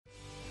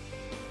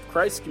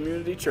Christ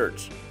Community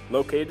Church,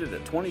 located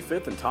at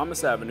 25th and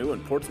Thomas Avenue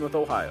in Portsmouth,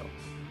 Ohio.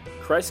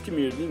 Christ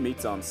Community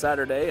meets on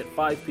Saturday at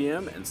 5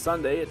 p.m. and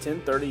Sunday at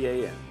 10:30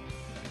 a.m.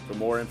 For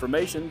more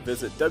information,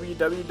 visit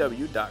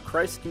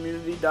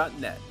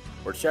www.christcommunity.net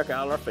or check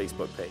out our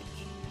Facebook page.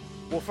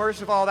 Well,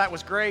 first of all, that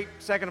was great.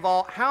 Second of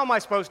all, how am I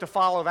supposed to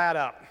follow that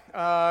up?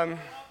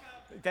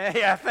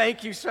 Yeah,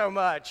 thank you so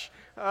much.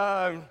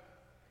 But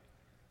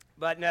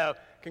no,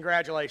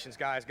 congratulations,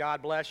 guys.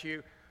 God bless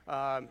you.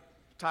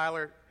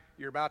 Tyler,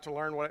 you're about to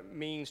learn what it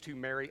means to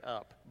marry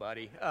up,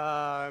 buddy.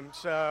 There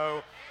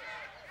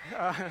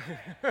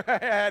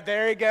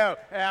you go.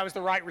 That was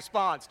the right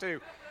response, too.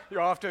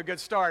 You're off to a good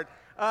start.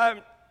 All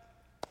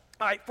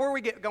right, before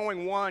we get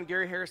going,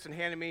 Gary Harrison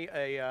handed me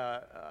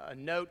a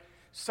note.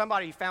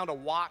 Somebody found a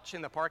watch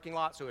in the parking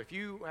lot, so if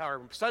you are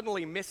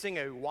suddenly missing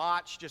a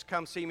watch, just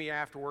come see me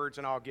afterwards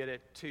and I'll get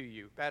it to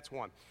you. That's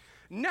one.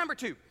 Number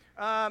two,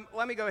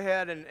 let me go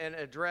ahead and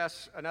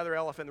address another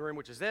elephant in the room,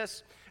 which is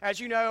this. As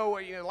you know,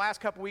 the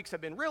last couple weeks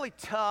have been really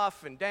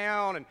tough and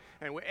down, and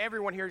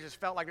everyone here just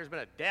felt like there's been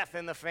a death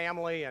in the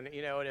family, and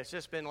it's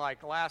just been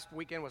like last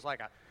weekend was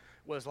like a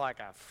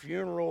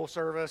funeral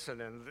service, and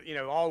then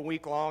all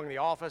week long the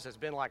office has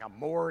been like a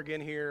morgue in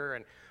here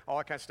and all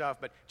that kind of stuff.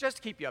 But just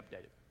to keep you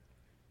updated.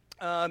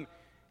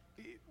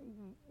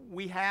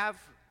 We have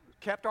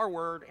kept our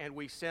word, and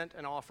we sent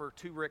an offer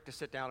to Rick to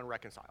sit down and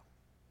reconcile.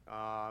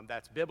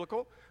 That's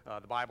biblical.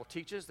 The Bible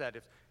teaches that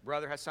if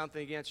brother has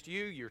something against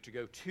you, you're to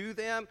go to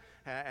them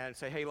and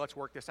say, hey, let's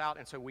work this out.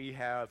 And so we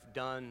have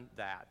done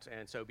that,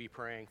 and so be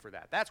praying for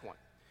that. That's one.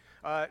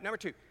 Number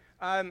two,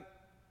 I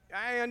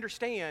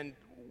understand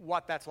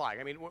what that's like.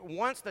 I mean,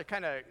 once the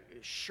kind of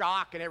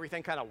shock and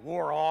everything kind of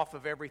wore off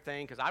of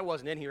everything, because I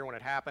wasn't in here when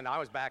it happened. I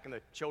was back in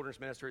the children's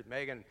ministry with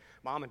Megan.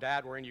 Mom and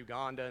Dad were in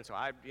Uganda, and so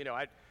I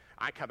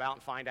come out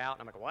and find out,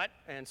 and I'm like, what?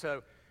 And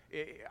so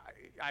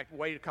I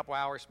waited a couple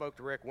hours, spoke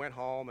to Rick, went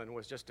home, and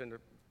was just in the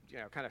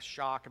kind of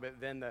shock.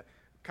 But then the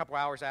couple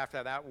hours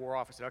after that wore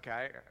off, I said,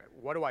 okay,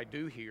 what do I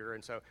do here?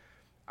 And so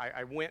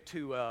I went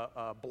to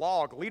a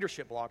blog,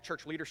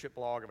 church leadership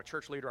blog of a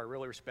church leader I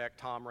really respect,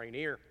 Tom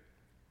Rainier,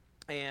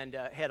 and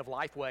head of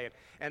Lifeway.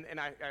 And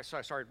so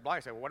I started blogging.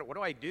 I said, what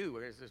do I do?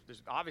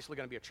 There's obviously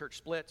going to be a church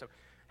split. So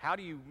how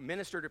do you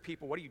minister to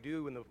people? What do you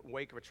do in the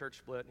wake of a church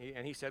split?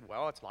 And he said,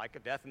 well, it's like a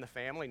death in the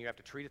family, and you have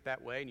to treat it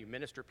that way, and you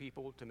minister to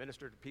people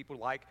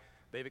like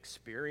they've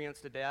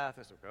experienced a death.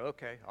 I said,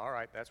 okay, all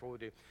right, that's what we'll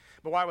do.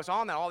 But while I was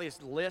on that, all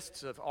these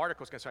lists of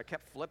articles, so I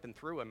kept flipping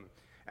through them.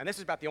 And this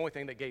is about the only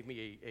thing that gave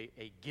me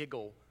a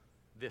giggle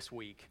this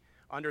week.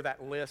 Under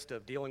that list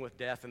of dealing with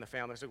death in the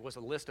family, it was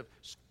a list of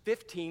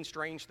 15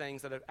 strange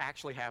things that have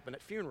actually happened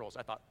at funerals.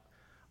 I thought,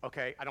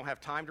 okay, I don't have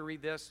time to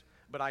read this,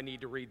 but I need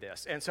to read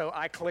this. And so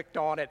I clicked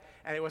on it,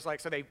 and it was like,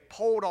 so they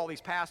polled all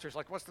these pastors,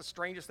 like, what's the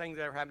strangest thing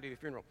that ever happened to the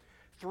funeral?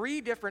 3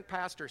 different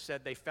pastors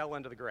said they fell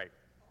into the grave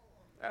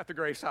at the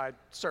graveside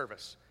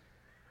service.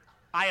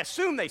 I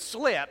assume they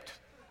slipped.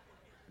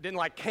 Didn't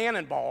like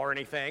cannonball or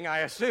anything. I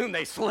assume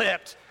they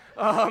slipped.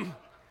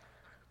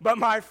 But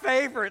my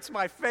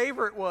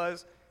favorite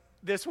was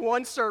this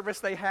one service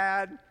they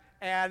had,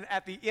 and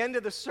at the end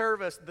of the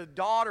service, the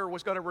daughter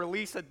was going to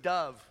release a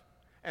dove.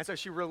 And so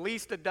she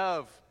released a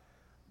dove,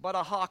 but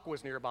a hawk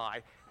was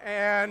nearby.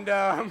 And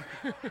so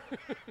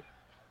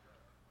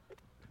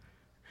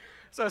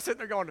I was sitting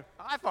there going,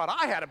 I thought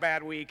I had a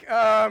bad week.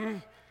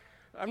 I've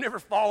never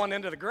fallen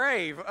into the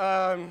grave.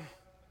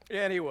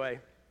 Anyway,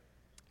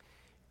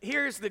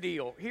 here's the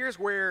deal. Here's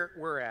where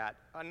we're at.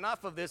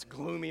 Enough of this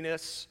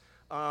gloominess.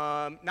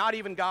 Not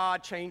even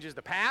God changes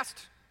the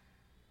past.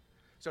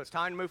 So it's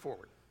time to move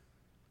forward.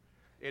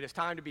 It is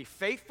time to be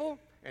faithful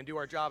and do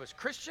our job as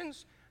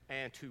Christians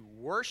and to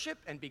worship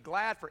and be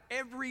glad for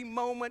every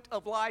moment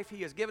of life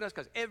He has given us,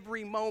 because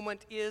every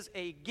moment is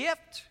a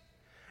gift.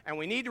 And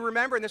we need to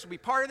remember, and this will be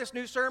part of this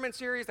new sermon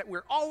series, that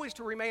we're always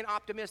to remain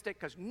optimistic,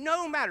 because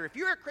no matter, if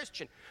you're a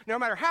Christian, no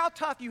matter how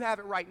tough you have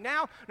it right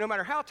now, no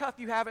matter how tough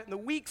you have it in the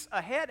weeks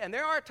ahead, and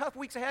there are tough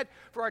weeks ahead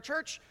for our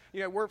church,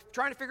 we're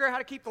trying to figure out how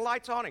to keep the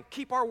lights on and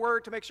keep our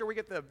word to make sure we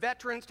get the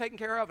veterans taken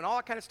care of and all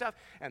that kind of stuff,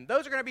 and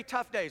those are going to be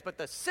tough days. But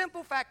the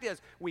simple fact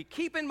is, we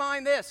keep in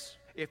mind this: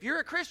 if you're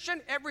a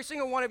Christian, every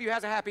single one of you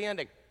has a happy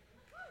ending.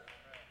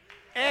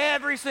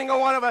 Every single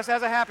one of us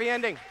has a happy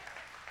ending.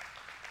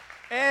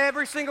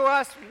 Every single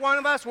one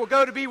of us will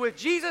go to be with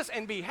Jesus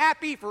and be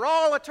happy for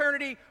all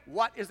eternity.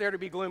 What is there to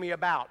be gloomy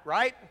about,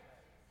 right?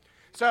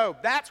 So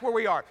that's where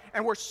we are.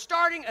 And we're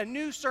starting a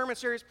new sermon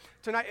series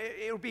tonight.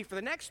 It'll be for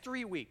the next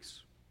 3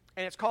 weeks.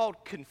 And it's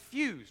called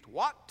Confused: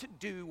 What to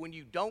Do When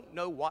You Don't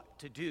Know What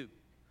to Do.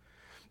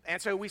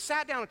 And so we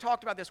sat down and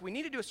talked about this. We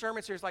need to do a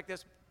sermon series like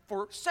this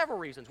for several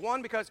reasons.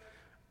 One, because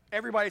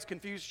everybody's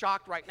confused,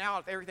 shocked right now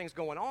if everything's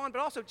going on.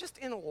 But also just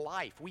in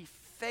life, we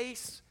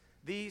face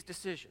these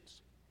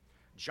decisions.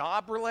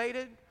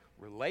 Job-related,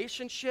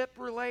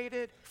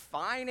 relationship-related,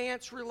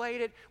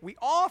 finance-related. We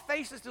all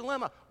face this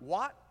dilemma.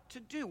 What to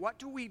do? What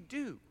do we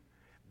do?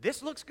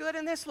 This looks good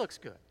and this looks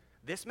good.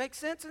 This makes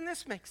sense and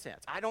this makes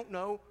sense. I don't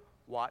know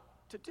what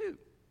to do.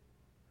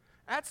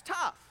 That's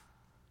tough.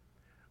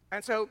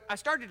 And so I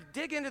started to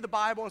dig into the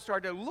Bible and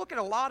started to look at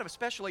a lot of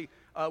especially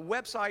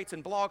websites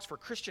and blogs for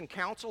Christian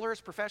counselors,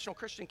 professional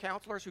Christian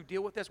counselors who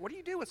deal with this. What do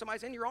you do when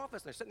somebody's in your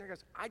office and they're sitting there and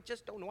goes, I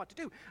just don't know what to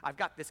do. I've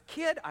got this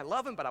kid, I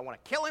love him, but I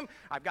want to kill him.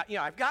 I've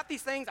got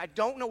these things, I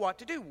don't know what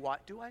to do.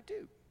 What do I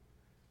do?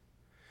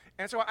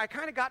 And so I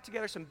kind of got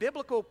together some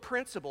biblical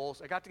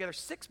principles. I got together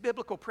 6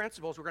 biblical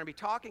principles we're going to be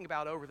talking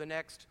about over the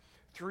next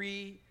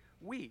 3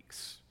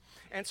 weeks.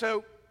 And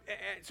so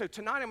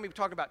tonight I'm going to be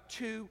talking about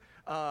 2.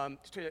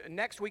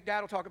 Next week,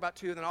 Dad will talk about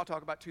 2, and then I'll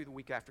talk about 2 the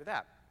week after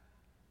that.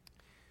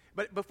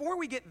 But before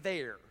we get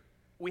there,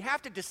 we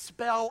have to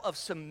dispel of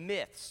some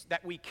myths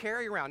that we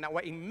carry around. Now,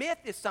 a myth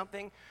is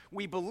something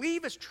we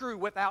believe is true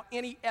without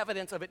any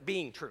evidence of it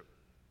being true.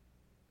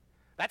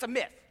 That's a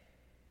myth.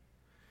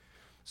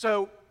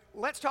 So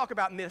let's talk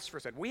about myths for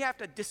a second. We have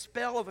to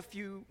dispel of a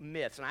few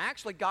myths. And I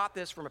actually got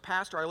this from a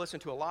pastor I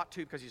listen to a lot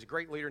to because he's a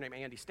great leader named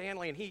Andy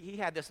Stanley. And he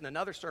had this in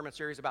another sermon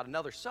series about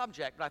another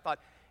subject, but I thought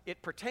it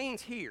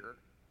pertains here.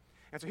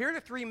 And so here are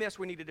the 3 myths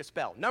we need to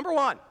dispel. Number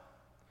 1,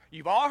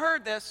 you've all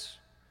heard this.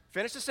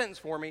 Finish the sentence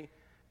for me.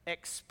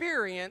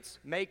 Experience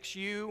makes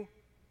you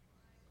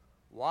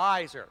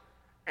wiser.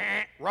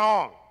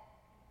 Wrong.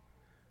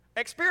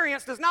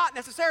 Experience does not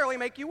necessarily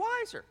make you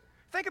wiser.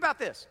 Think about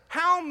this.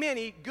 How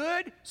many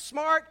good,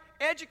 smart,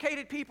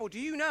 educated people do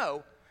you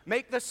know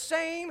make the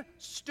same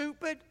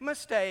stupid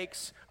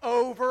mistakes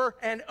over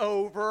and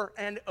over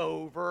and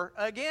over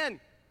again?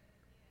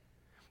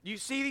 You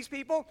see these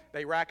people,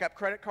 they rack up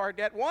credit card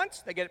debt once,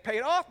 they get it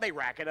paid off, they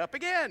rack it up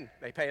again.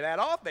 They pay that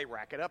off, they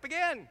rack it up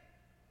again.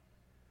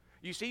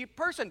 You see a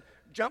person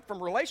jump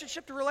from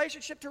relationship to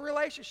relationship to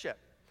relationship.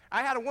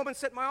 I had a woman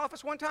sit in my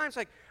office one time and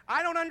say,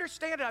 I don't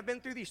understand it. I've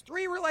been through these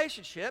 3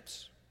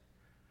 relationships.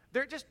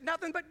 They're just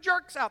nothing but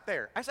jerks out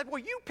there. I said,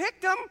 well, you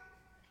picked them.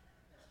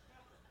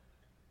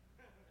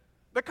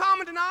 The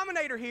common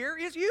denominator here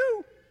is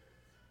you.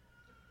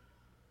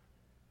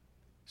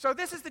 So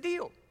this is the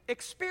deal.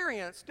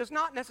 Experience does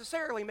not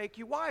necessarily make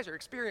you wiser.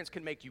 Experience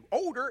can make you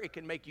older, it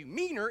can make you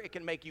meaner, it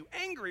can make you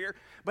angrier,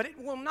 but it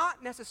will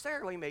not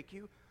necessarily make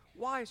you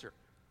wiser.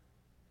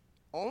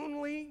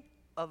 Only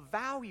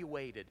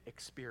evaluated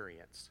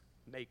experience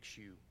makes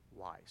you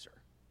wiser.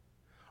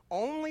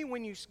 Only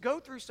when you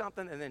go through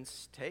something and then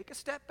take a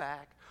step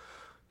back,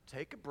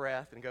 take a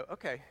breath, and go,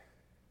 okay,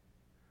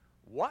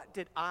 what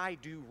did I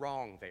do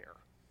wrong there?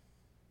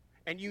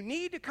 And you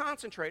need to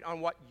concentrate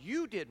on what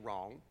you did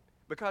wrong,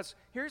 because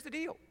here's the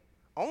deal.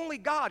 Only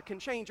God can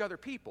change other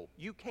people.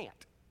 You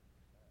can't.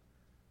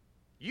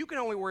 You can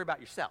only worry about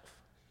yourself.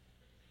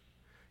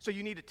 So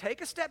you need to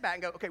take a step back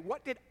and go, okay,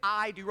 what did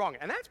I do wrong?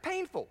 And that's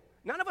painful.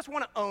 None of us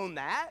want to own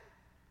that.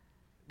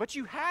 But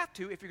you have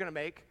to if you're going to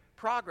make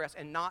progress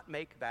and not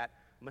make that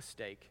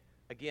mistake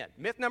again.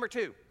 Myth number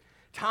 2,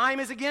 time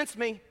is against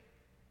me.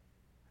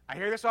 I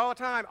hear this all the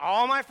time.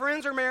 All my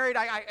friends are married.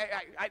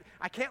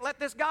 I can't let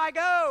this guy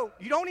go.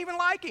 You don't even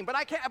like him, but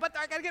I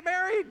got to get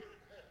married.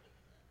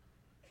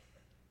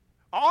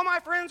 All my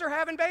friends are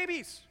having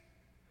babies.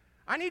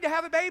 I need to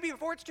have a baby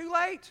before it's too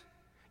late.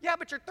 Yeah,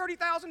 but you're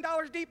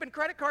 $30,000 deep in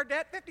credit card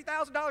debt,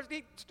 $50,000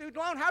 deep in student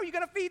loan. How are you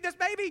going to feed this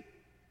baby?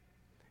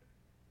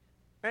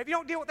 And if you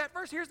don't deal with that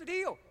first, here's the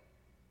deal.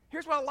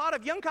 Here's what a lot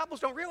of young couples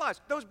don't realize.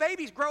 Those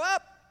babies grow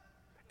up,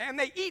 and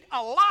they eat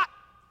a lot.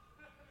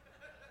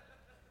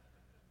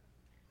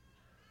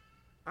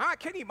 I'm not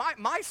kidding you.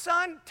 My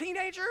son,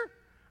 teenager,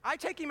 I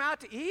take him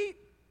out to eat,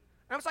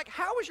 and I was like,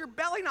 how is your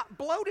belly not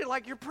bloated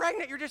like you're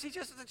pregnant? He's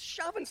just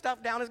shoving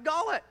stuff down his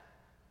gullet.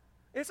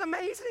 It's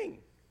amazing.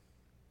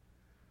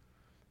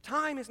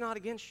 Time is not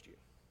against you.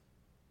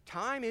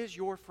 Time is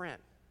your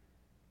friend.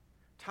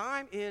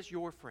 Time is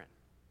your friend.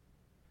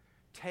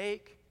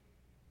 Take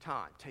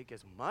time. Take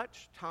as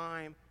much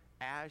time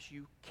as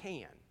you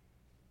can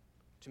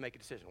to make a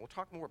decision. We'll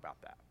talk more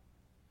about that.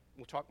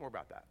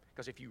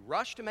 Because if you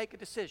rush to make a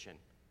decision,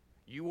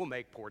 you will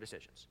make poor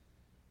decisions.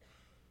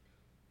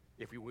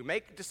 If we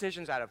make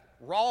decisions out of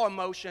raw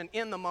emotion,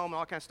 in the moment,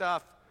 all kind of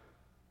stuff,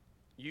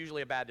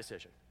 usually a bad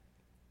decision.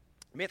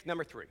 Myth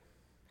number 3.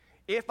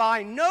 If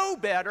I know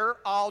better,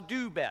 I'll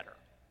do better.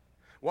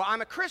 Well,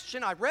 I'm a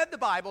Christian, I've read the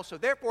Bible, so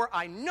therefore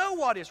I know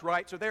what is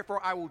right, so therefore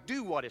I will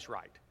do what is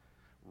right.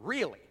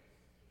 Really?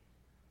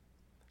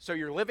 So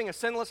you're living a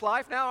sinless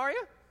life now, are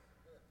you?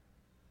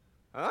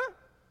 Huh?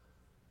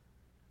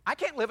 I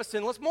can't live a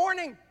sinless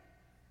morning.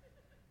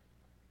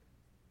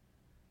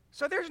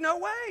 So there's no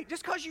way,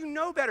 just because you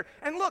know better.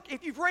 And look,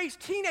 if you've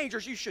raised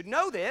teenagers, you should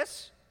know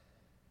this.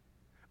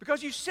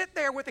 Because you sit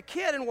there with a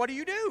kid, and what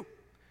do?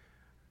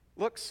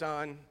 Look,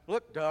 son,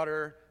 look,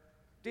 daughter,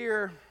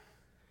 dear,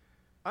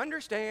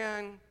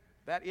 understand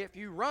that if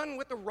you run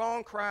with the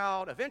wrong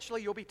crowd,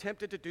 eventually you'll be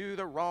tempted to do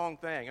the wrong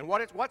thing. And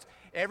what's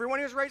everyone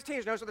who's raised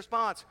teenagers knows the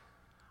response,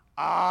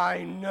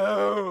 I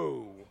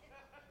know.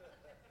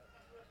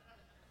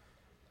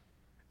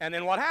 And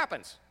then what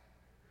happens?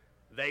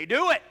 They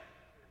do it.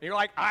 And you're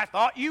like, I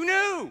thought you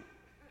knew.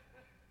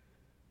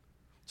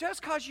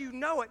 Just because you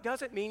know it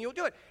doesn't mean you'll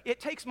do it. It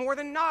takes more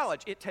than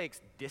knowledge. It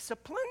takes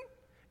discipline.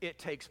 It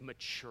takes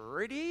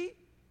maturity.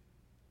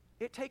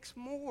 It takes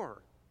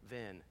more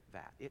than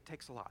that. It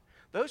takes a lot.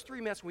 Those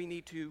three myths we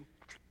need to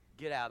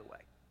get out of the way.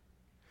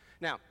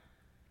 Now,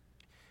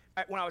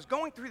 when I was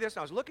going through this, and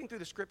I was looking through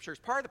the scriptures,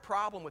 part of the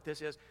problem with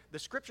this is the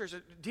scriptures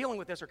dealing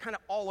with this are kind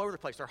of all over the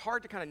place. They're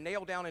hard to kind of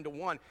nail down into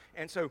one.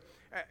 And so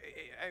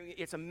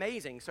it's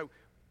amazing. So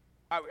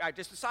I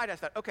just decided, I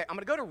thought, okay, I'm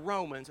going to go to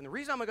Romans. And the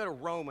reason I'm going to go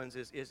to Romans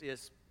is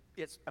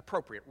it's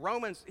appropriate.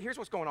 Romans, here's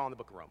what's going on in the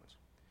book of Romans.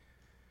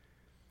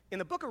 In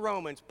the book of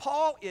Romans,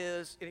 Paul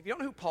is, and if you don't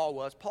know who Paul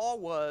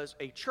was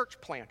a church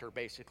planter,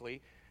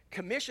 basically,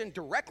 commissioned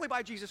directly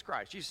by Jesus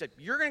Christ. Jesus said,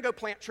 you're going to go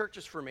plant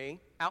churches for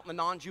me out in the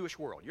non-Jewish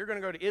world. You're going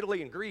to go to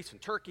Italy and Greece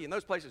and Turkey and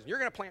those places, and you're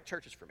going to plant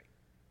churches for me.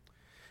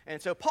 And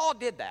so Paul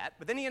did that,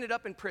 but then he ended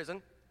up in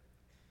prison.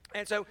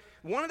 And so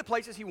one of the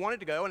places he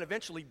wanted to go and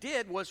eventually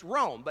did was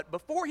Rome. But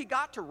before he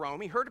got to Rome,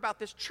 he heard about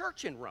this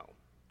church in Rome.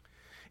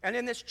 And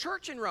in this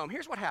church in Rome,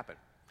 here's what happened.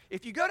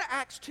 If you go to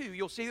Acts 2,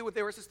 you'll see that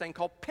there was this thing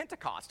called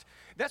Pentecost.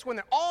 That's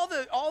when all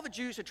the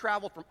Jews had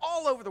traveled from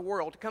all over the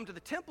world to come to the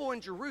temple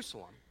in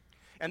Jerusalem.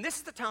 And this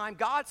is the time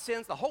God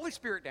sends the Holy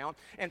Spirit down,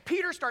 and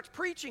Peter starts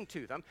preaching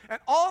to them, and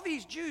all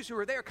these Jews who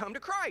are there come to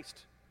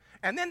Christ.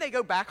 And then they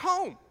go back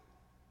home.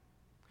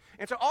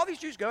 And so all these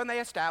Jews go and they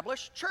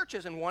establish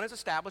churches, and one is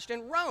established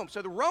in Rome.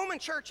 So the Roman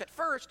church at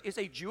first is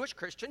a Jewish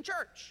Christian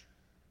church.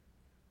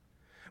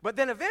 But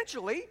then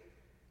eventually,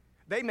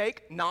 they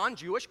make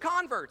non-Jewish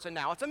converts, and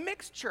now it's a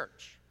mixed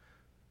church.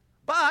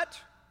 But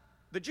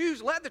the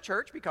Jews led the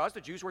church because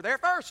the Jews were there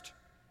first.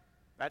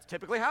 That's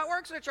typically how it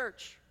works in a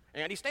church.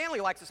 Andy Stanley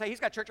likes to say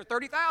he's got a church of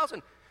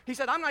 30,000. He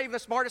said, I'm not even the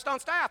smartest on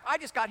staff. I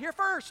just got here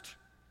first.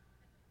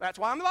 That's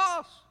why I'm the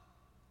boss.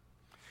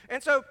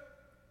 And so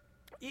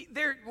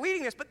they're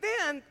leading this, but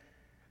then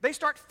they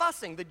start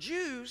fussing. The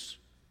Jews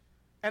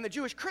and the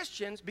Jewish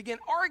Christians begin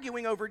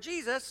arguing over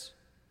Jesus,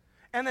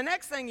 and the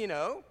next thing you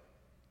know,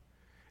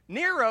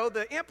 Nero,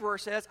 the emperor,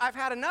 says, I've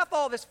had enough of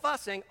all this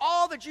fussing.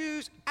 All the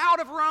Jews out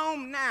of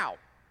Rome now.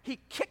 He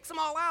kicks them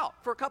all out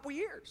for a couple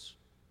years.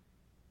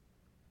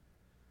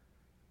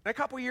 And a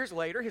couple years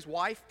later, his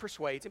wife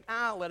persuades him,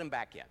 I'll let him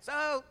back in.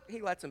 So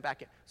he lets them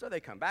back in. So they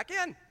come back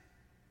in.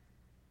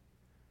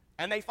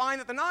 And they find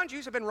that the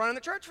non-Jews have been running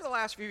the church for the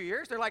last few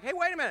years. They're like, hey,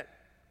 wait a minute.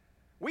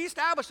 We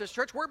established this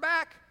church. We're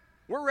back.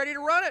 We're ready to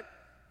run it.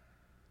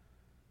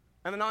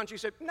 And the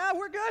non-Jews said, no,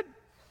 we're good.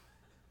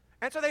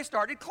 And so they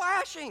started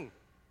clashing.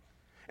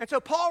 And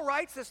so Paul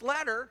writes this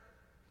letter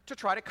to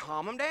try to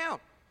calm them down.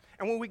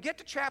 And when we get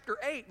to chapter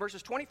 8,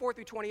 verses 24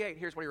 through 28,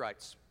 here's what he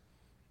writes.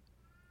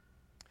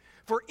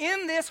 For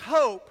in this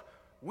hope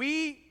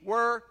we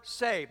were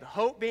saved. The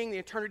hope being the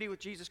eternity with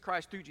Jesus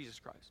Christ through Jesus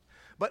Christ.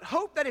 But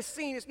hope that is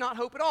seen is not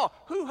hope at all.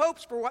 Who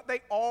hopes for what they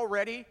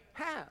already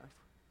have?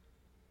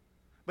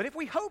 But if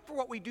we hope for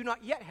what we do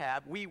not yet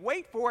have, we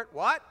wait for it,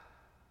 what?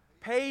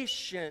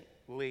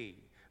 Patiently.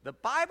 The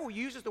Bible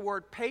uses the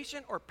word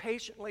patient or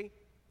patiently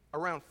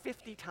around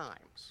 50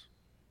 times.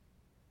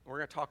 We're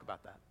going to talk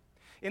about that.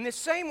 In the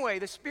same way,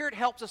 the Spirit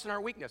helps us in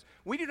our weakness.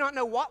 We do not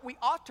know what we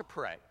ought to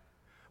pray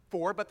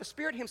for, but the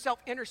Spirit himself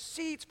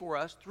intercedes for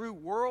us through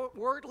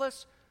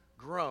wordless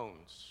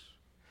groans.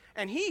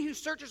 And he who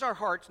searches our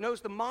hearts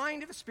knows the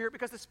mind of the Spirit,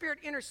 because the Spirit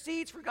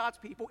intercedes for God's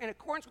people in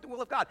accordance with the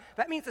will of God.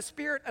 That means the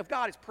Spirit of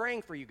God is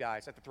praying for you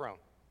guys at the throne.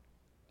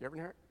 You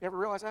ever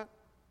realize that?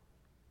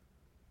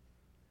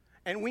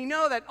 And we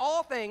know that in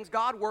all things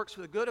God works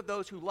for the good of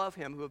those who love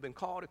him, who have been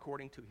called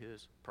according to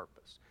his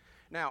purpose.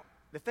 Now,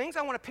 the things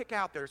I want to pick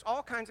out, there's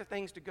all kinds of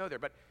things to go there,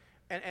 but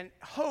and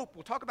hope,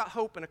 we'll talk about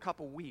hope in a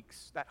couple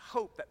weeks, that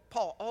hope that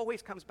Paul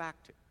always comes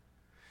back to.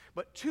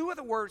 But two of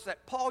the words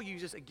that Paul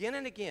uses again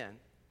and again,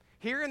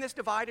 here in this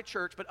divided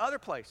church, but other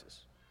places,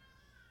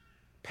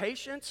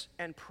 patience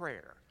and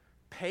prayer.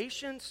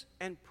 Patience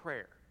and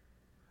prayer.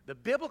 The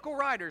biblical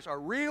writers are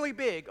really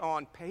big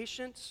on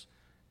patience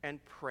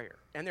and prayer.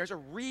 And there's a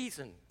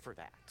reason for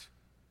that.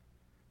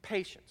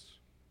 Patience.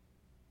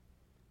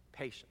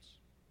 Patience.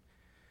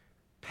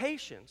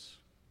 Patience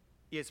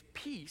is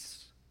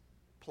peace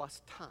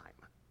plus time.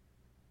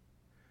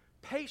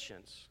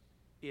 Patience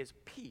is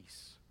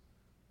peace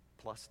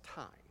plus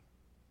time.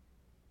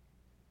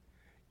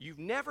 You've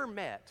never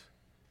met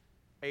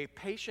a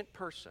patient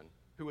person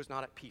who is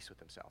not at peace with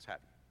themselves, have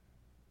you?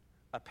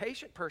 A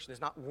patient person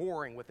is not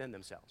warring within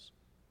themselves.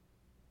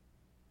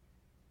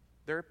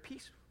 They're at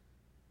peace.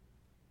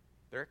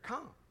 They're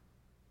calm.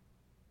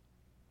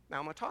 Now,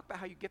 I'm going to talk about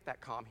how you get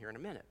that calm here in a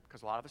minute,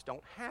 because a lot of us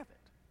don't have it.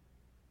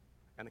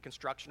 And the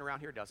construction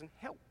around here doesn't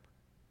help.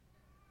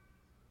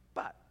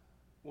 But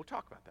we'll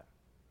talk about that.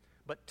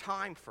 But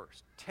time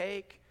first.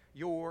 Take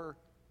your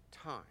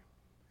time.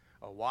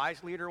 A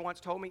wise leader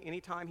once told me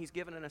anytime he's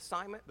given an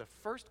assignment, the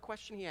first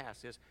question he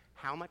asks is,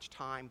 how much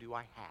time do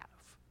I have?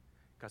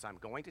 Because I'm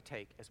going to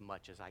take as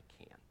much as I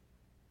can.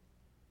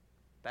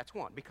 That's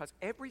one, because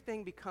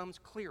everything becomes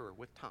clearer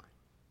with time.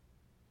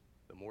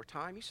 The more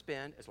time you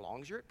spend, as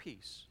long as you're at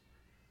peace,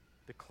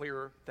 the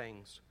clearer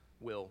things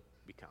will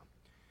become.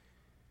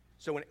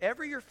 So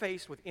whenever you're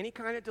faced with any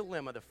kind of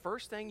dilemma, the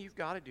first thing you've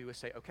got to do is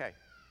say, okay,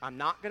 I'm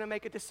not going to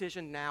make a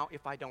decision now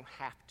if I don't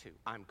have to.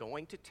 I'm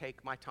going to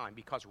take my time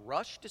because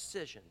rush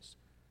decisions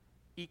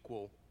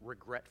equal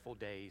regretful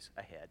days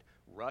ahead.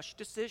 Rush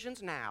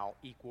decisions now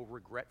equal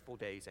regretful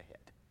days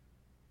ahead.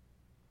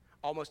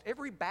 Almost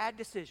every bad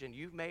decision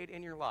you've made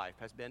in your life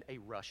has been a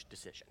rush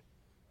decision.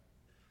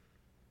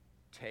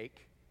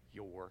 Take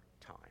your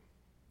time.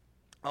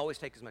 Always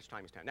take as much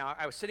time as you can. Now,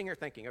 I was sitting here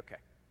thinking, okay,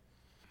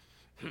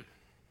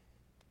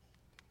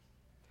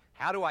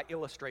 how do I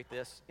illustrate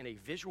this in a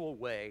visual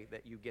way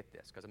that you get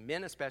this? Because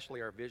men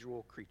especially are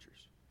visual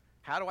creatures.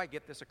 How do I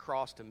get this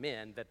across to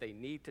men that they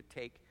need to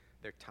take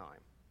their time?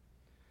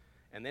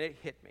 And then it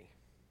hit me.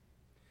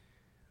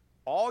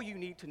 All you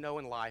need to know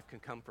in life can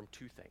come from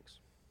two things: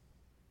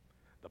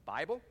 the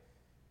Bible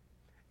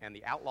and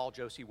the Outlaw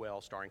Josie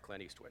Wells starring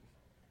Clint Eastwood.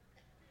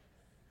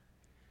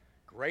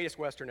 Greatest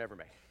Western ever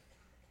made.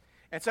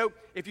 And so,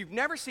 if you've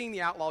never seen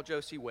the Outlaw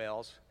Josie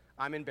Wells,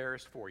 I'm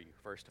embarrassed for you,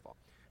 first of all.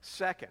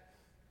 Second,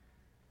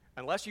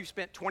 unless you've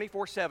spent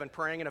 24/7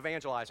 praying and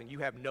evangelizing, you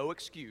have no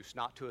excuse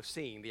not to have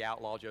seen the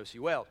Outlaw Josie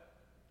Wells.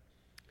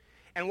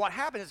 And what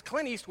happens is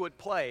Clint Eastwood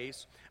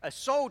plays a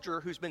soldier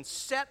who's been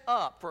set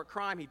up for a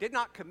crime he did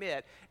not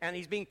commit, and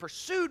he's being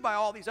pursued by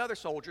all these other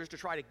soldiers to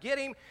try to get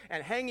him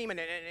and hang him and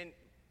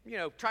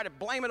try to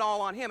blame it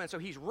all on him. And so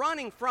he's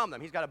running from them.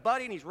 He's got a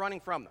buddy, and he's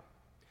running from them.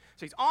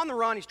 So he's on the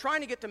run. He's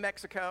trying to get to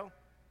Mexico.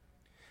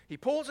 He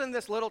pulls in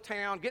this little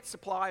town, gets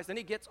supplies, then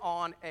he gets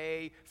on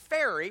a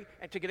ferry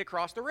to get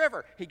across the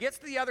river. He gets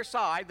to the other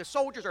side. The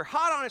soldiers are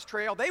hot on his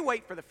trail. They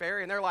wait for the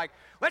ferry, and they're like,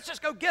 let's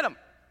just go get him.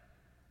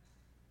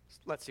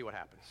 Let's see what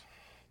happens.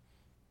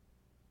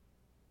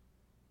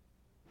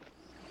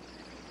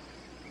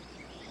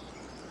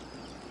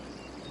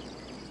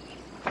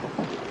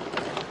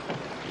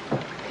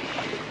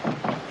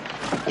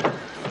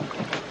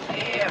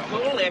 Yeah,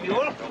 fool, there,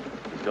 mule.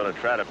 He's going to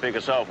try to pick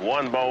us off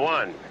one by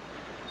one.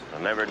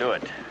 He'll never do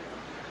it.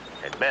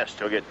 At best,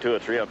 he'll get 2 or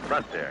 3 up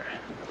front there.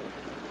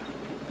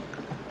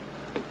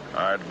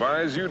 I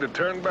advise you to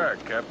turn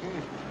back,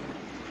 Captain.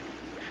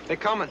 They're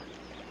coming.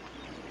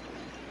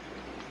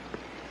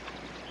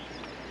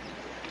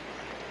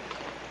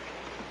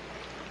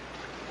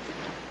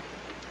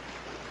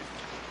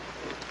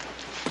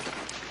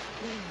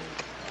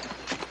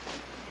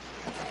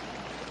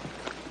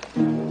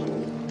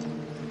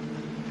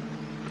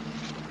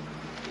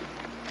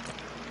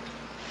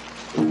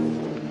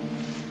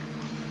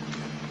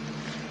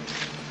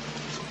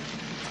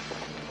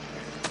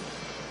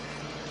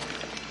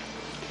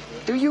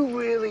 Do you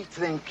really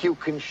think you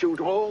can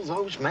shoot all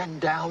those men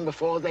down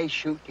before they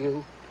shoot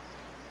you?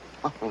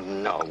 Oh,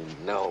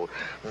 no,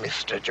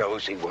 Mr.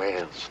 Josie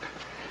Wales.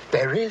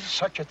 There is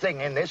such a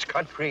thing in this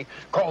country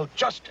called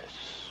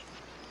justice.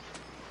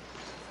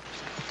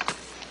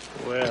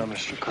 Well,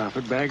 Mr.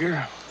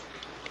 Carpetbagger,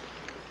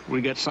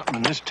 we got something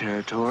in this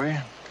territory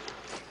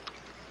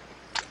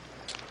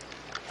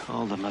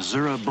called the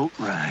Missouri Boat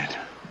Ride.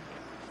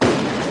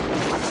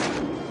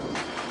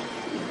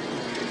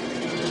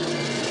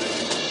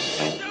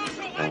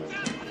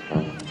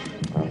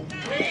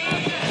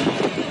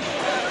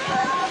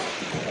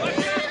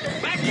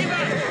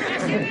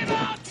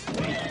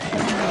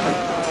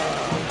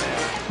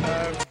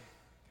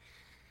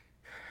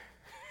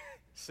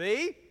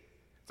 See?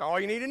 That's all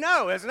you need to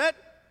know, isn't it?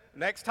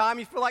 Next time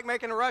you feel like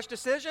making a rush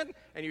decision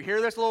and you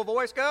hear this little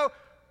voice go,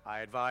 I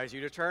advise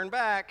you to turn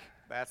back.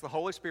 That's the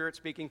Holy Spirit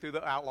speaking through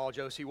the Outlaw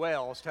Josie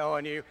Wells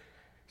telling you,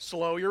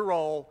 slow your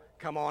roll,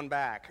 come on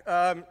back.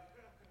 All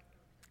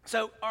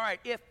right,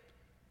 if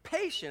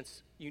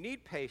patience, you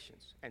need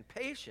patience, and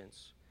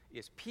patience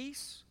is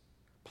peace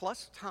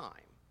plus time.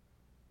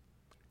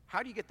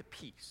 How do you get the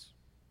peace?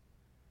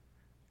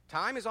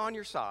 Time is on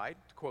your side,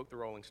 to quote the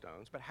Rolling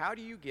Stones, but how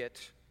do you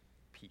get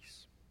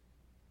peace?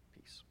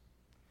 Peace.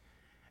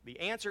 The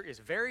answer is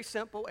very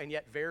simple and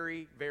yet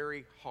very,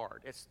 very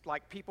hard. It's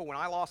like people, when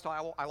I lost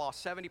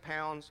 70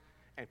 pounds,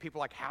 and people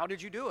are like, how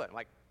did you do it? I'm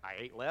like, I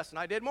ate less and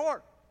I did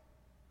more.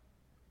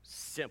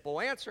 Simple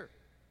answer.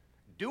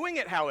 Doing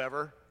it,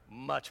 however,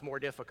 much more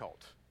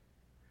difficult.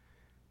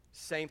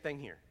 Same thing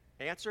here.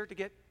 Answer to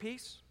get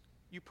peace,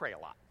 you pray a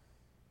lot.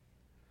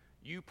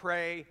 You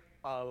pray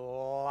a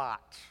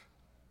lot.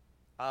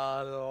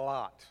 A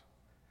lot.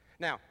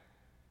 Now,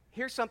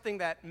 here's something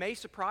that may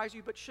surprise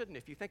you but shouldn't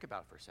if you think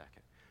about it for a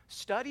second.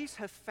 Studies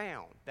have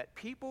found that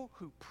people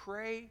who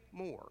pray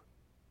more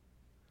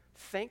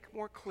think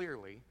more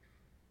clearly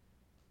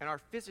and are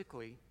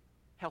physically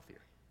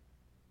healthier.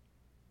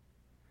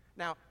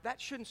 Now, that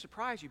shouldn't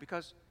surprise you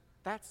because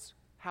that's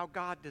how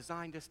God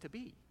designed us to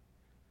be.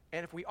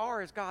 And if we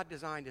are as God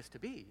designed us to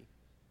be,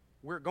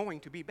 we're going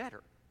to be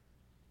better.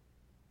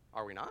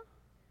 Are we not?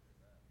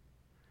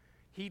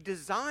 He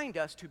designed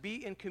us to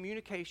be in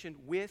communication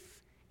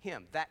with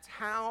Him. That's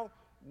how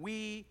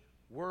we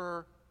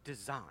were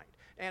designed.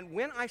 And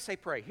when I say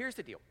pray, here's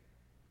the deal.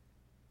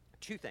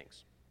 2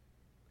 things.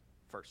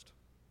 First,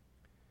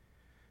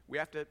 we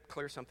have to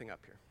clear something up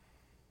here.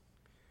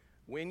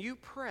 When you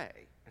pray,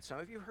 and some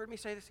of you heard me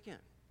say this again,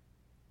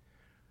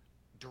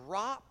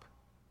 drop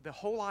the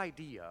whole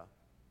idea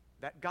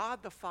that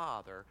God the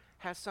Father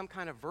has some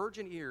kind of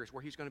virgin ears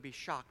where he's going to be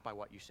shocked by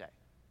what you say.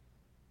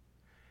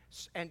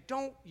 And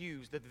don't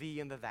use the thee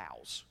and the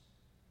thous.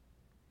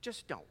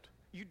 Just don't.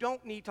 You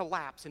don't need to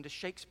lapse into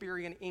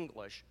Shakespearean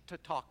English to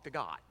talk to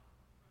God.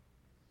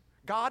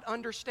 God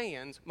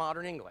understands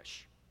modern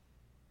English.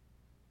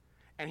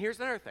 And here's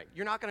another thing.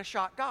 You're not going to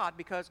shock God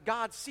because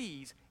God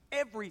sees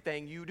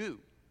everything you do.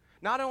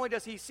 Not only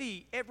does he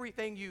see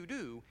everything you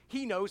do,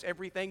 he knows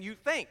everything you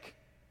think.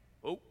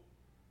 Oh.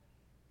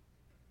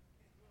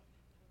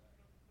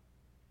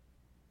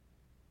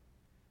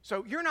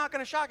 So you're not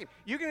going to shock him.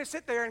 You're going to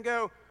sit there and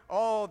go,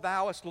 oh,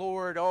 thouest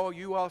Lord, oh,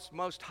 you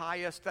most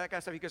highest, that kind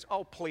of stuff. He goes,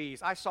 oh,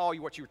 please, I saw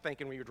what you were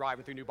thinking when you were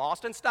driving through New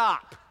Boston.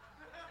 Stop.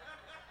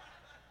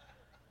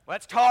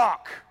 Let's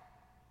talk.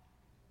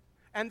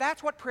 And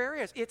that's what prayer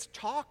is. It's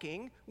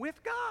talking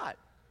with God.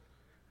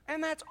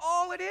 And that's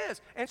all it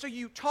is. And so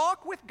you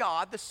talk with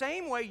God the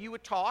same way you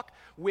would talk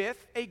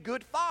with a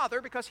good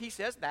father, because he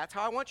says, that's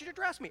how I want you to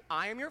address me.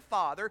 I am your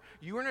father.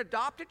 You are an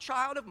adopted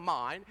child of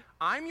mine.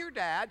 I'm your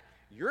dad.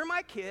 You're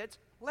my kids.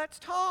 Let's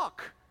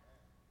talk.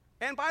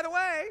 And by the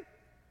way,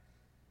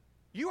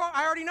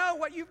 I already know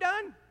what you've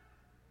done.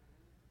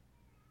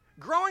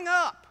 Growing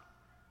up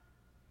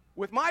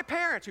with my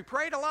parents who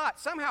prayed a lot,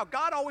 somehow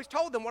God always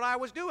told them what I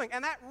was doing,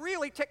 and that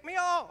really ticked me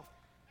off.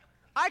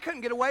 I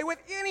couldn't get away with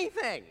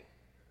anything.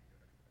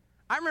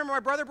 I remember my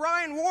brother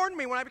Brian warned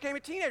me when I became a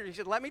teenager. He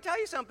said, let me tell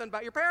you something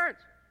about your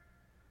parents.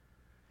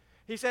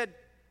 He said,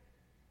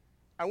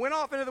 I went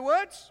off into the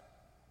woods.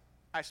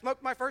 I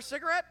smoked my first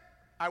cigarette.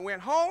 I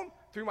went home,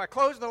 threw my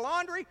clothes in the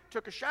laundry,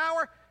 took a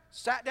shower,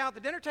 sat down at the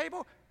dinner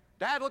table.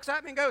 Dad looks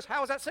at me and goes,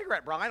 how was that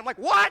cigarette, Brian? I'm like,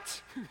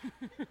 what?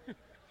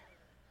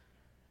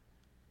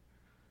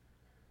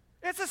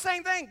 It's the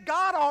same thing.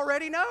 God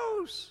already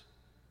knows.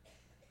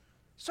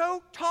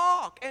 So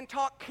talk, and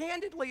talk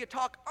candidly, and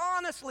talk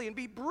honestly, and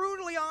be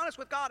brutally honest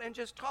with God, and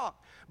just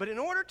talk. But in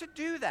order to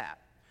do that,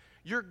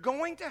 you're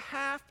going to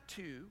have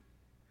to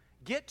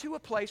get to a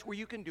place where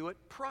you can do it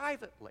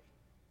privately.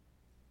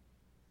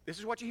 This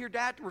is what you hear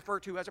Dad refer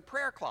to as a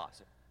prayer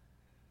closet.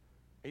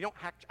 You don't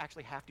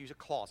actually have to use a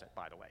closet,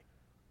 by the way.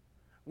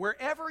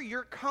 Wherever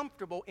you're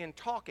comfortable in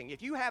talking,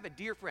 if you have a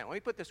dear friend, let me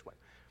put it this way.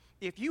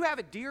 If you have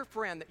a dear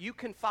friend that you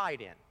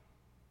confide in,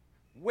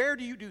 where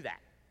do you do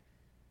that?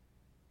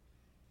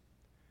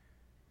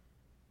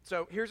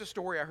 So here's a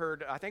story I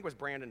heard, I think it was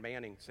Brandon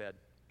Manning said,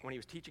 when he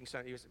was teaching,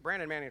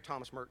 Brandon Manning and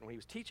Thomas Merton, when he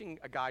was teaching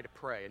a guy to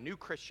pray, a new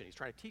Christian, he's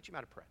trying to teach him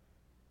how to pray.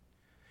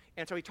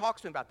 And so he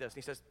talks to him about this, and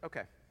he says,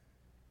 okay,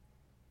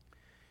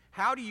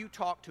 how do you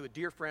talk to a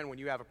dear friend when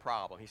you have a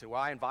problem? He said,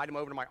 well, I invite him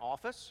over to my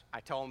office. I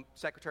tell him,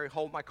 secretary,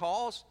 hold my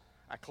calls.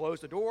 I close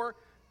the door,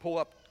 pull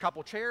up a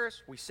couple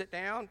chairs. We sit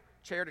down,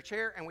 chair to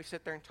chair, and we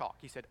sit there and talk.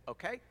 He said,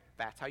 okay,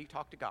 that's how you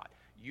talk to God.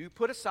 You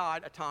put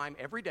aside a time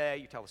every day.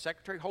 You tell the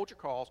secretary, hold your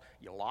calls.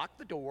 You lock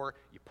the door.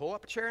 You pull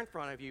up a chair in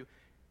front of you.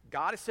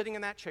 God is sitting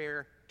in that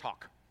chair.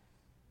 Talk.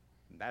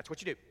 And that's what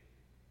you do.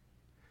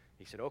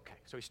 He said, okay.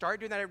 So he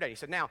started doing that every day.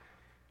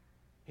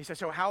 He said,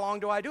 so how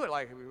long do I do it?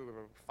 Like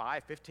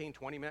 5, 15,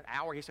 20 minutes,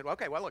 hour? He said,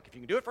 okay, well, look, if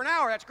you can do it for an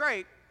hour, that's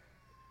great.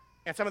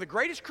 And some of the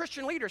greatest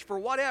Christian leaders, for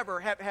whatever,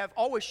 have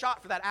always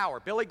shot for that hour.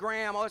 Billy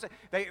Graham, all this,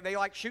 they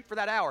like shoot for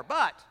that hour.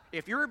 But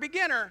if you're a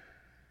beginner,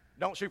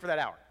 don't shoot for that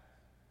hour.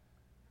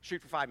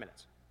 Shoot for 5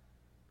 minutes.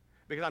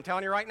 Because I'm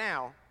telling you right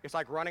now, it's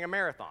like running a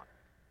marathon.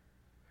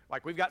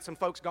 Like we've got some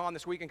folks gone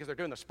this weekend because they're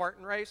doing the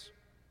Spartan race.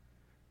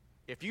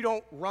 If you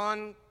don't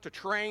run to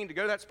train to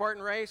go to that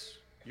Spartan race,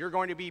 you're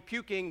going to be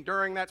puking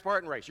during that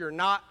Spartan race. You're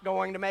not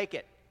going to make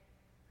it.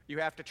 You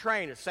have to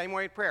train the same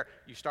way in prayer.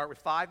 You start with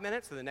 5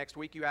 minutes, and the next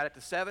week you add it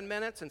to 7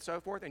 minutes, and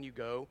so forth, and you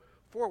go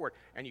forward.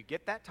 And you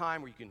get that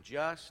time where you can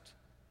just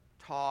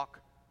talk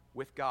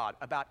with God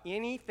about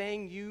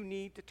anything you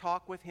need to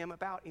talk with Him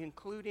about,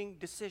 including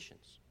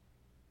decisions.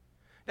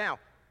 Now,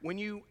 when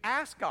you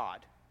ask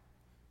God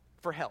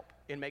for help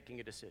in making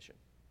a decision,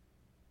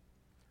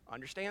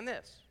 understand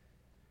this.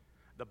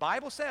 The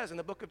Bible says in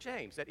the book of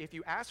James that if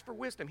you ask for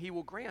wisdom, He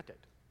will grant it.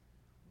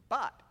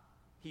 But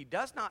He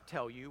does not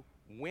tell you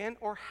when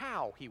or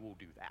how He will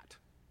do that.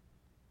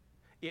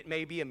 It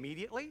may be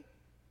immediately.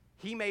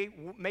 He may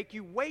make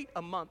you wait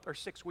a month or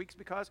 6 weeks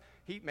because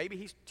maybe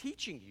He's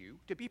teaching you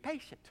to be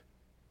patient.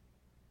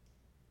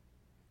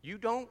 You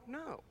don't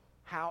know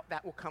how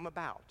that will come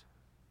about.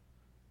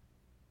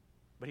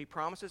 But He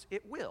promises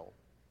it will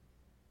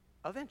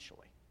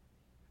eventually.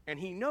 And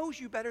He knows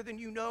you better than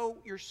you know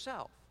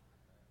yourself.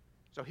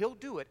 So He'll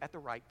do it at the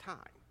right time.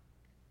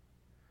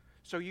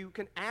 So you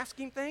can ask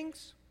Him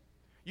things.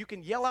 You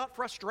can yell out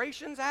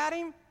frustrations at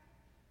Him.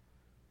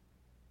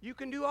 You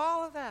can do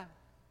all of that.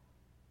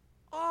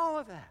 All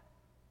of that.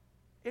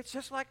 It's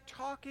just like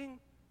talking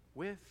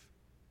with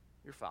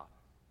your Father.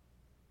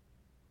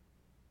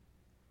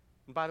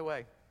 And by the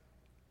way,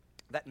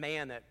 that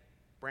man that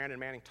Brandon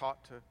Manning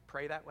taught to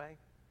pray that way,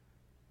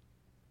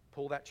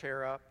 pull that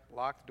chair up,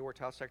 lock the door,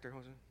 tell the secretary,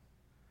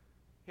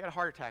 he had a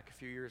heart attack a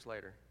few years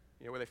later.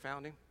 You know where they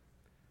found him?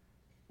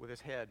 With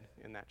his head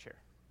in that chair,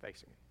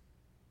 facing it,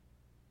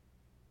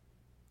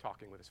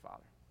 talking with his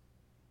Father.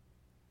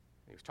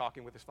 He was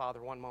talking with his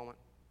father one moment,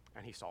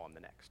 and he saw him the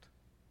next.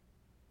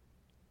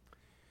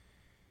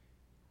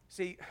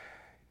 See,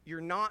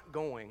 you're not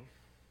going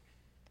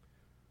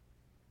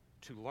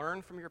to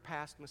learn from your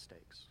past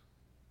mistakes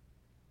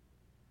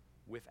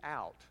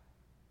without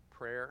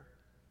prayer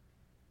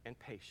and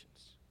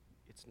patience.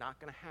 It's not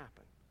going to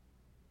happen.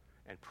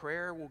 And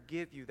prayer will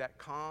give you that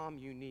calm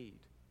you need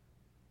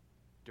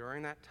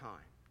during that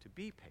time to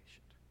be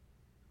patient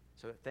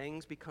so that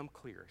things become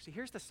clear. See,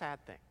 here's the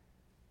sad thing.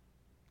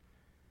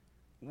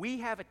 We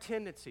have a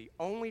tendency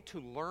only to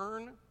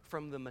learn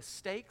from the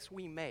mistakes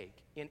we make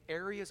in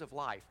areas of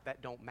life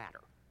that don't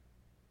matter.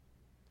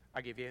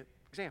 I'll give you an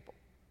example.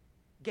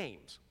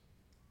 Games.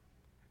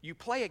 You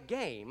play a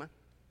game,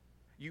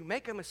 you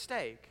make a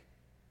mistake,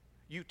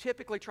 you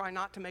typically try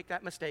not to make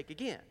that mistake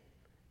again.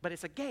 But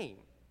it's a game.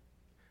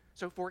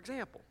 So, for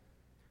example,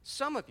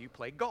 some of you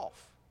play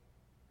golf.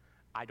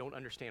 I don't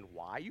understand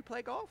why you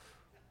play golf.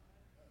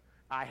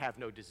 I have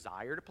no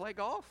desire to play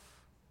golf.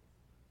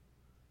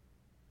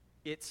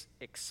 It's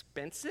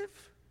expensive,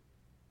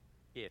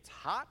 it's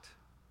hot,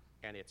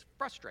 and it's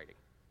frustrating.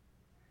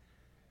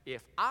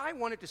 If I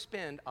wanted to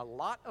spend a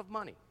lot of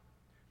money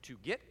to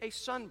get a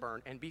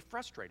sunburn and be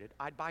frustrated,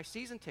 I'd buy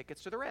season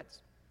tickets to the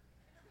Reds.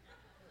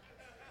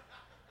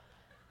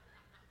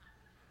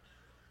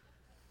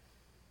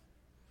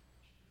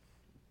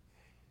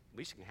 At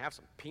least you can have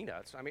some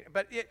peanuts. I mean,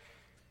 but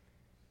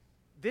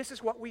this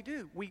is what we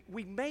do.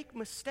 We make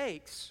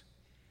mistakes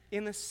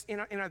in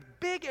our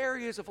big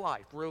areas of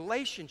life: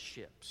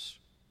 relationships,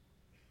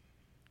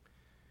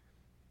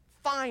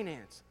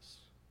 finances,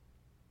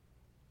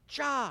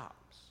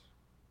 jobs,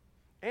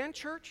 and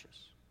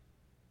churches.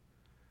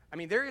 I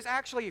mean, there is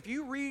actually, if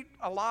you read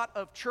a lot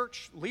of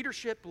church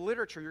leadership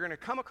literature, you're going to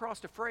come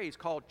across a phrase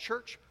called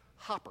church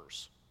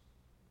hoppers.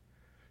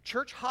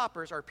 Church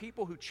hoppers are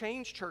people who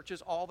change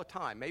churches all the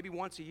time, maybe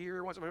once a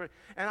year,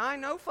 and I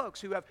know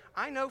folks who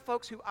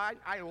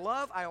I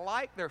love, I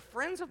like, they're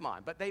friends of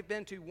mine, but they've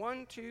been to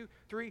 1, 2,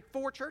 3,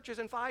 4 churches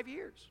in 5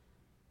 years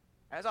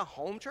as a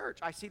home church.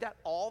 I see that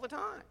all the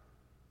time.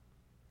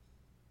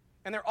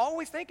 And they're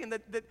always thinking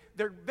that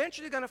they're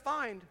eventually going to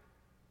find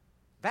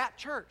that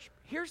church.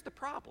 Here's the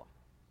problem.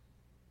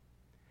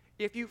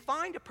 If you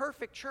find a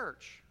perfect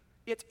church,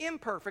 it's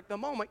imperfect the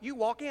moment you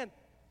walk in.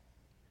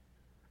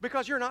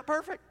 Because you're not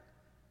perfect.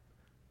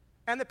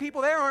 And the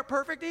people there aren't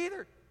perfect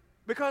either.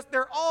 Because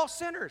they're all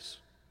sinners.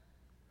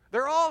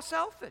 They're all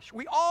selfish.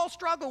 We all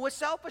struggle with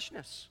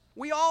selfishness.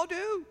 We all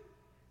do.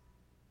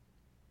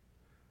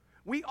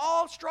 We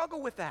all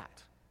struggle with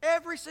that.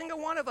 Every single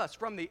one of us,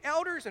 from the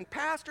elders and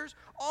pastors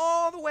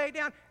all the way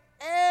down,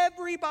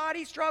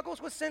 everybody struggles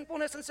with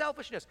sinfulness and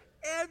selfishness.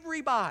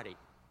 Everybody.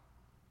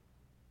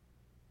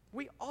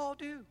 We all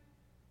do.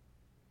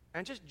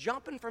 And just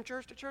jumping from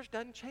church to church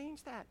doesn't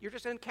change that. You're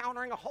just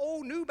encountering a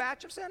whole new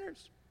batch of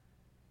sinners.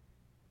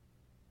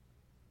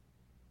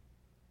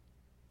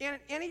 And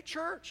any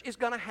church is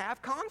going to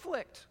have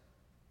conflict.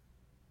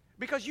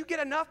 Because you get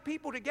enough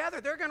people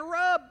together, they're going to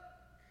rub.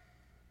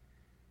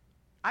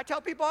 I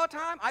tell people all the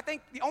time, I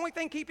think the only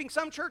thing keeping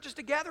some churches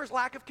together is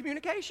lack of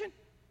communication.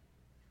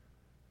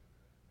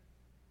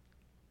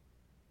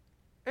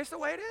 It's the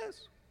way it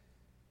is.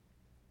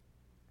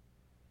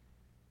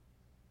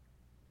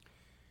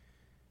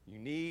 You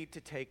need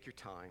to take your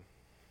time.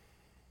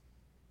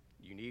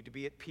 You need to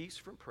be at peace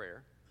from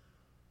prayer.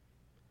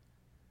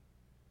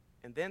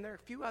 And then there are a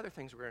few other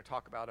things we're going to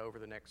talk about over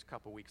the next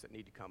couple weeks that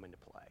need to come into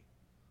play.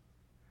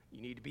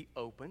 You need to be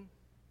open.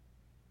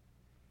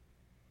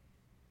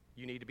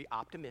 You need to be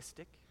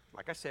optimistic.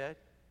 Like I said,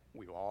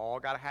 we've all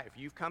got to have, if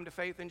you've come to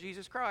faith in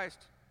Jesus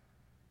Christ,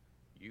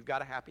 you've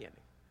got a happy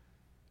ending.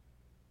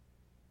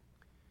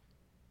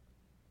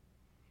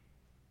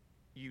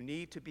 You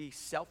need to be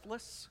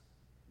selfless.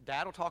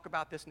 Dad will talk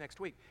about this next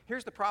week.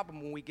 Here's the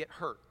problem when we get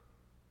hurt.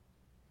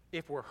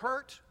 If we're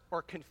hurt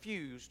or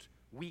confused,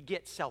 we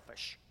get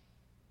selfish.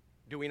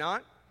 Do we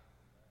not?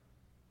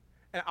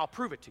 And I'll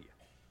prove it to you.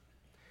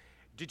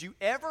 Did you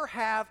ever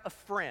have a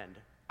friend,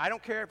 I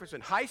don't care if it's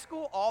in high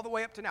school all the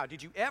way up to now,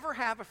 did you ever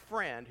have a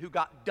friend who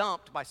got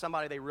dumped by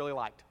somebody they really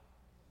liked?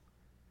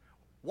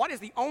 What is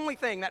the only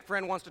thing that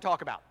friend wants to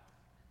talk about?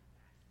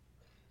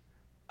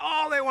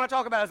 All they want to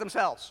talk about is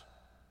themselves.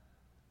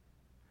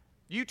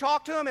 You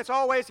talk to them, it's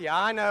always, yeah,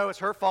 I know, it's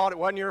her fault, it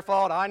wasn't your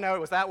fault, I know, it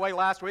was that way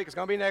last week, it's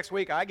going to be next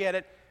week, I get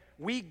it.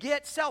 We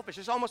get selfish.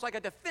 It's almost like a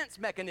defense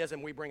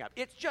mechanism we bring up.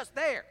 It's just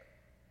there.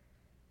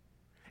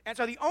 And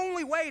so the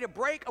only way to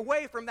break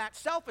away from that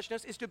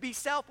selfishness is to be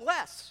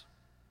selfless.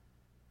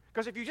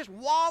 Because if you just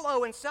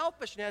wallow in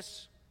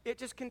selfishness, it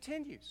just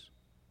continues.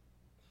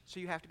 So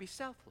you have to be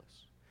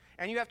selfless.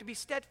 And you have to be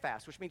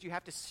steadfast, which means you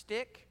have to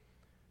stick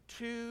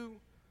to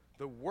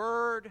the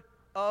Word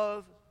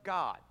of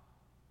God.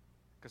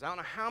 Because I don't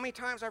know how many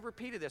times I've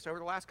repeated this over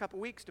the last couple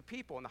weeks to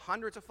people and the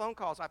hundreds of phone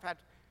calls I've had.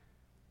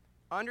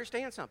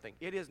 Understand something.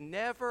 It is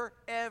never,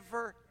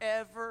 ever,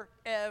 ever,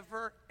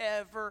 ever,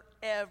 ever,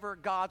 ever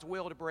God's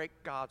will to break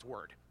God's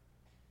Word.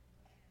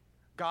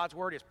 God's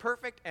Word is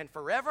perfect and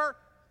forever.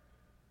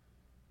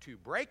 To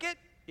break it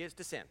is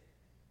to sin.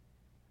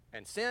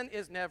 And sin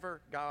is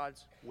never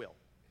God's will.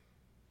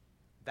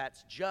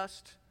 That's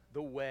just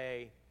the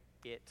way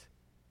it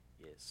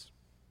is.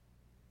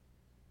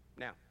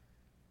 Now,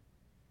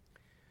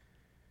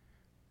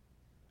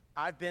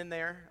 I've been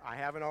there. I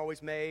haven't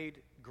always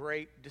made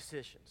great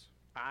decisions.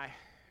 I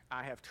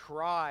have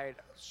tried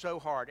so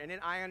hard, and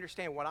I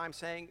understand what I'm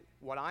saying.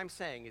 What I'm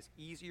saying is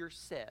easier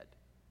said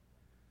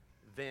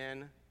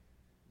than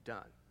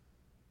done.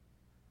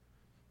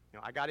 You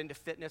know, I got into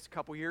fitness a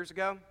couple years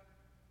ago.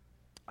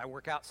 I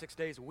work out 6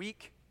 days a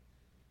week,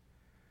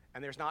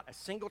 and there's not a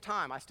single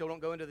time I still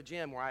don't go into the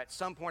gym where at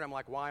some point I'm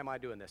like, why am I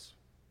doing this?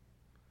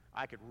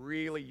 I could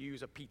really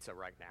use a pizza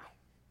right now.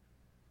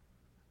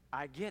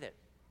 I get it.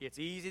 It's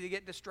easy to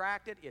get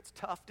distracted. It's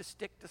tough to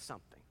stick to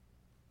something.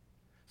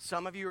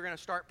 Some of you are going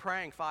to start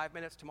praying 5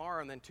 minutes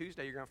tomorrow, and then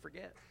Tuesday you're going to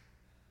forget.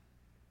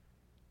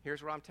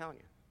 Here's what I'm telling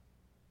you.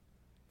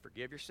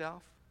 Forgive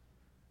yourself.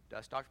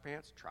 Dust off your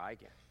pants. Try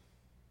again.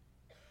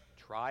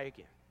 Try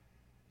again.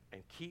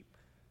 And keep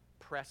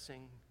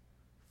pressing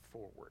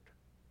forward.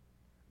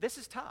 This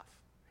is tough.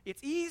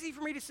 It's easy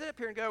for me to sit up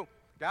here and go,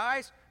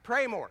 guys,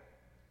 pray more.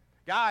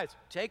 Guys,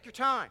 take your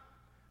time.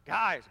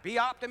 Guys, be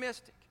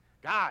optimistic.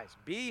 Guys,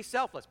 be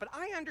selfless. But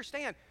I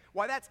understand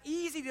why that's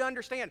easy to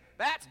understand.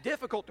 That's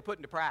difficult to put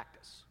into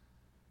practice.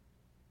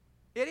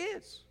 It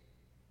is.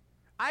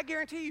 I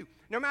guarantee you,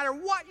 no matter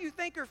what you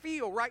think or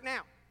feel right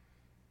now,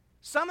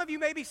 some of you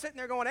may be sitting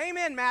there going,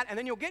 amen, Matt, and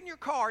then you'll get in your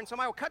car and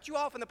somebody will cut you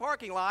off in the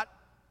parking lot,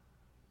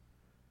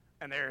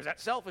 and there's that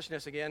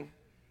selfishness again.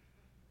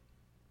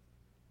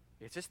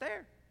 It's just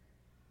there.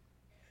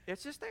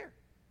 It's just there.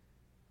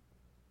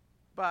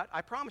 But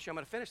I promise you I'm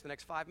going to finish the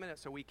next 5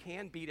 minutes so we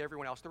can beat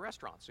everyone else to the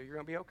restaurant, so you're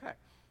going to be okay.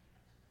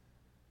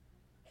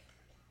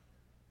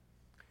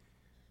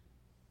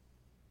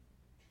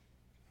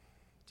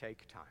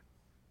 Take time.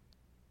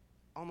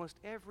 Almost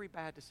every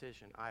bad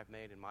decision I've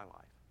made in my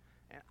life,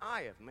 and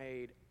I have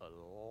made a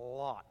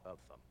lot of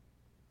them.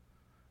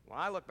 When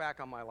I look back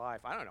on my life,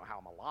 I don't know how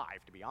I'm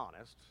alive, to be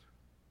honest.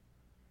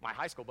 My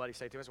high school buddies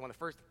say to us, one of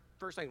the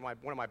first things, one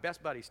of my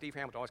best buddies, Steve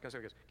Hamilton, always comes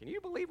over and goes, can you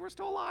believe we're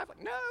still alive?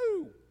 Like,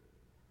 no!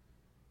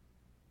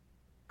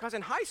 Because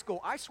in high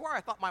school, I swear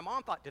I thought my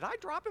mom thought, did I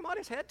drop him on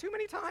his head too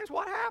many times?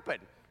 What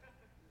happened?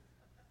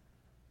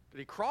 Did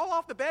he crawl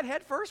off the bed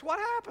head first? What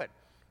happened?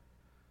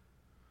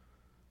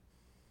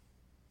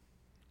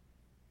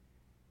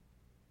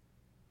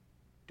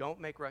 Don't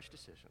make rush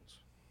decisions.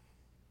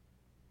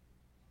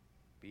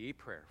 Be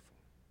prayerful.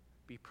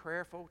 Be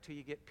prayerful till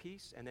you get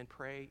peace, and then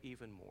pray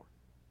even more.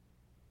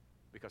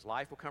 Because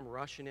life will come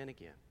rushing in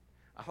again.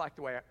 I like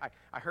the way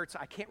I heard,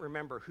 I can't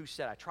remember who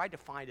said, I tried to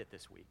find it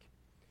this week.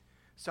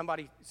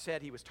 Somebody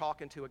said he was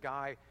talking to a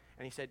guy,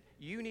 and he said,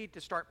 you need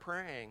to start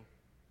praying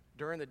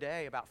during the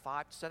day about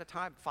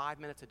 5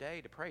 minutes a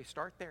day to pray.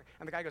 Start there.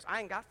 And the guy goes, I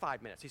ain't got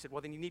 5 minutes. He said,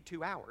 well, then you need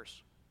 2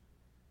 hours.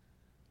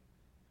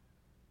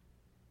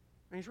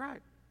 And he's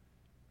right.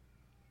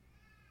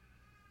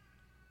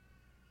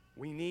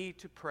 We need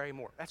to pray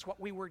more. That's what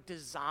we were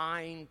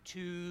designed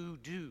to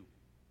do.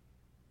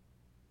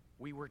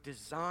 We were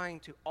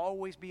designed to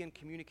always be in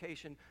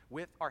communication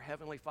with our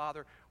Heavenly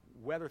Father,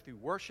 whether through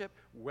worship,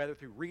 whether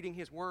through reading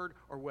His Word,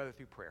 or whether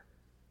through prayer.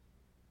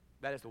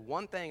 That is the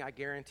one thing I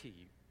guarantee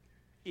you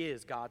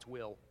is God's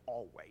will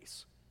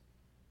always.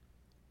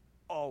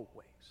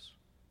 Always.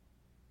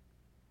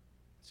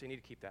 So you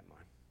need to keep that in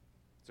mind.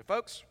 So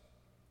folks,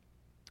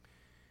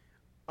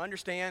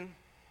 understand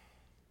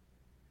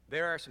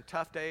there are some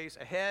tough days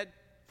ahead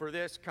for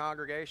this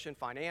congregation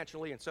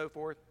financially and so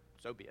forth.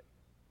 So be it.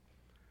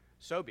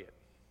 So be it.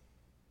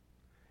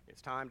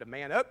 It's time to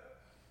man up,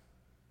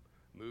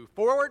 move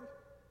forward,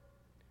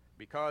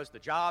 because the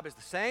job is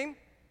the same.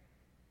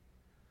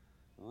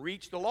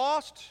 Reach the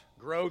lost,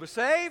 grow the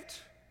saved,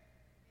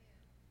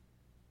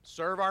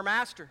 serve our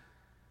master.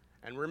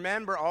 And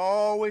remember,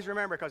 always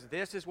remember, because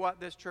this is what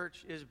this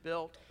church is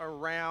built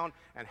around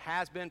and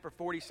has been for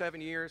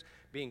 47 years,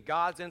 being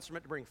God's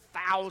instrument to bring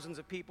thousands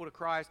of people to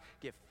Christ,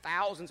 give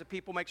thousands of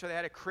people, make sure they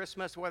had a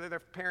Christmas, whether their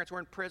parents were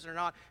in prison or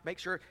not, make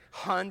sure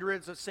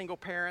hundreds of single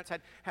parents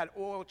had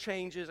oil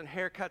changes and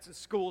haircuts and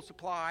school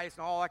supplies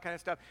and all that kind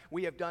of stuff.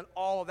 We have done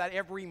all of that.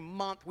 Every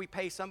month we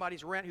pay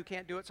somebody's rent who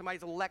can't do it,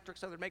 somebody's electric,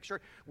 so to make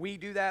sure we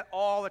do that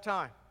all the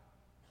time.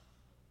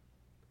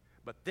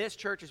 But this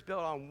church is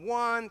built on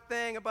one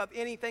thing above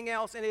anything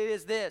else, and it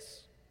is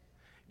this.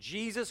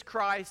 Jesus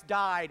Christ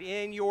died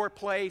in your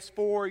place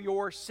for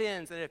your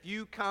sins. And if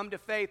you come to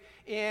faith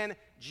in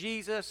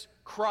Jesus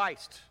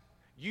Christ,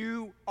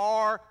 you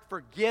are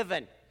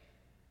forgiven.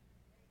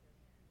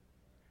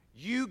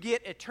 You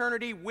get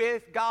eternity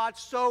with God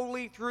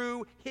solely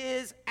through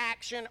His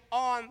action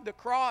on the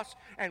cross.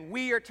 And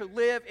we are to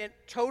live in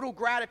total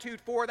gratitude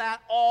for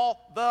that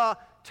all the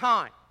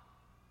time.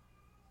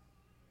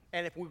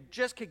 And if we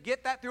just could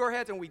get that through our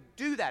heads and we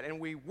do that and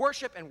we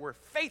worship and we're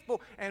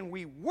faithful and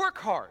we work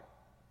hard,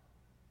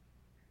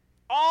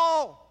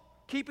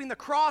 all keeping the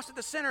cross at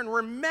the center and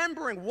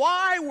remembering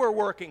why we're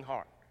working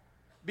hard,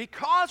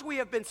 because we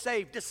have been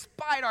saved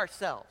despite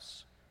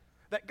ourselves,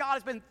 that God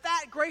has been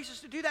that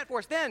gracious to do that for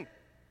us, then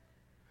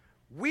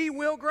we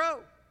will grow.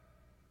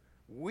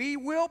 We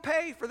will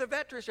pay for the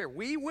veterans chair.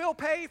 We will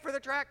pay for the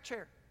track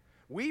chair.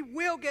 We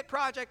will get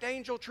Project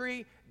Angel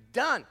Tree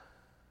done.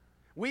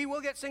 We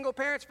will get Single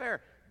Parents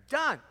Fair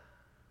done.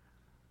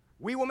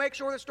 We will make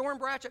sure that Storm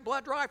Bratchet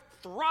Blood Drive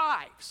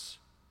thrives.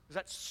 Because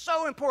that's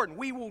so important.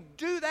 We will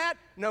do that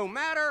no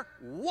matter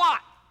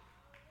what.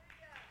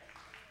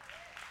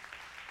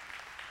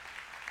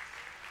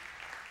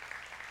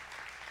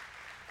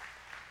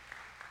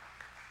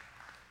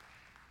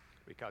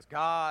 Because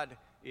God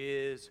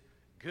is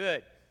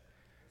good.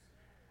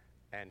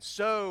 And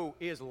so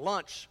is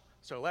lunch.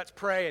 So let's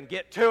pray and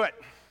get to it.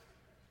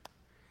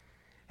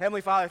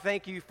 Heavenly Father,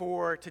 thank you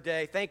for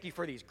today. Thank you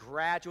for these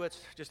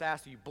graduates. Just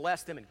ask that you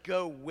bless them and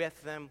go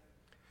with them.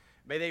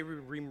 May they be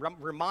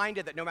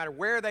reminded that no matter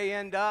where they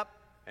end up,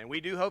 and we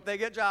do hope they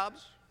get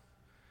jobs,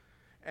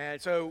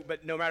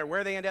 but no matter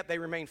where they end up, they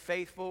remain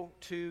faithful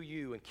to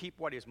you and keep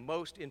what is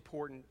most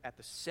important at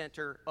the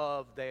center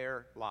of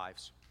their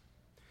lives.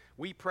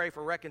 We pray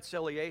for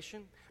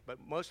reconciliation, but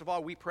most of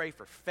all, we pray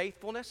for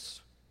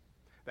faithfulness,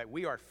 that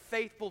we are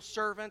faithful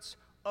servants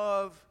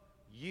of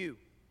you.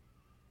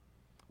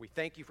 We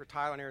thank you for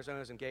Tyler and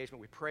Arizona's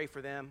engagement. We pray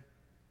for them.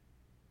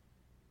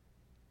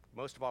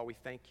 Most of all, we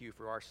thank you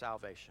for our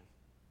salvation,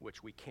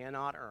 which we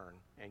cannot earn,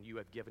 and you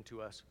have given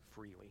to us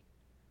freely.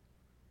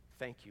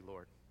 Thank you,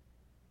 Lord.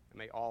 And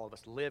may all of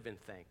us live in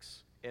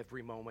thanks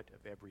every moment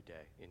of every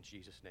day. In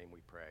Jesus' name we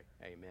pray.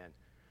 Amen.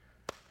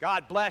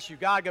 God bless you.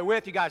 God go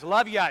with you guys.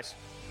 Love you guys.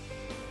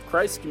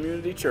 Christ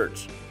Community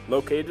Church,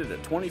 located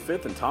at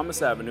 25th and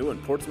Thomas Avenue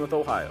in Portsmouth,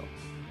 Ohio.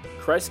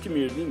 Christ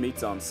Community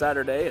meets on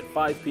Saturday at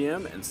 5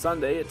 p.m. and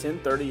Sunday at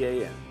 10:30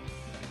 a.m.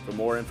 For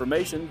more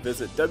information,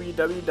 visit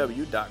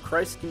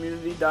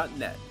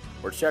www.christcommunity.net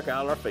or check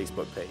out our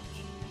Facebook page.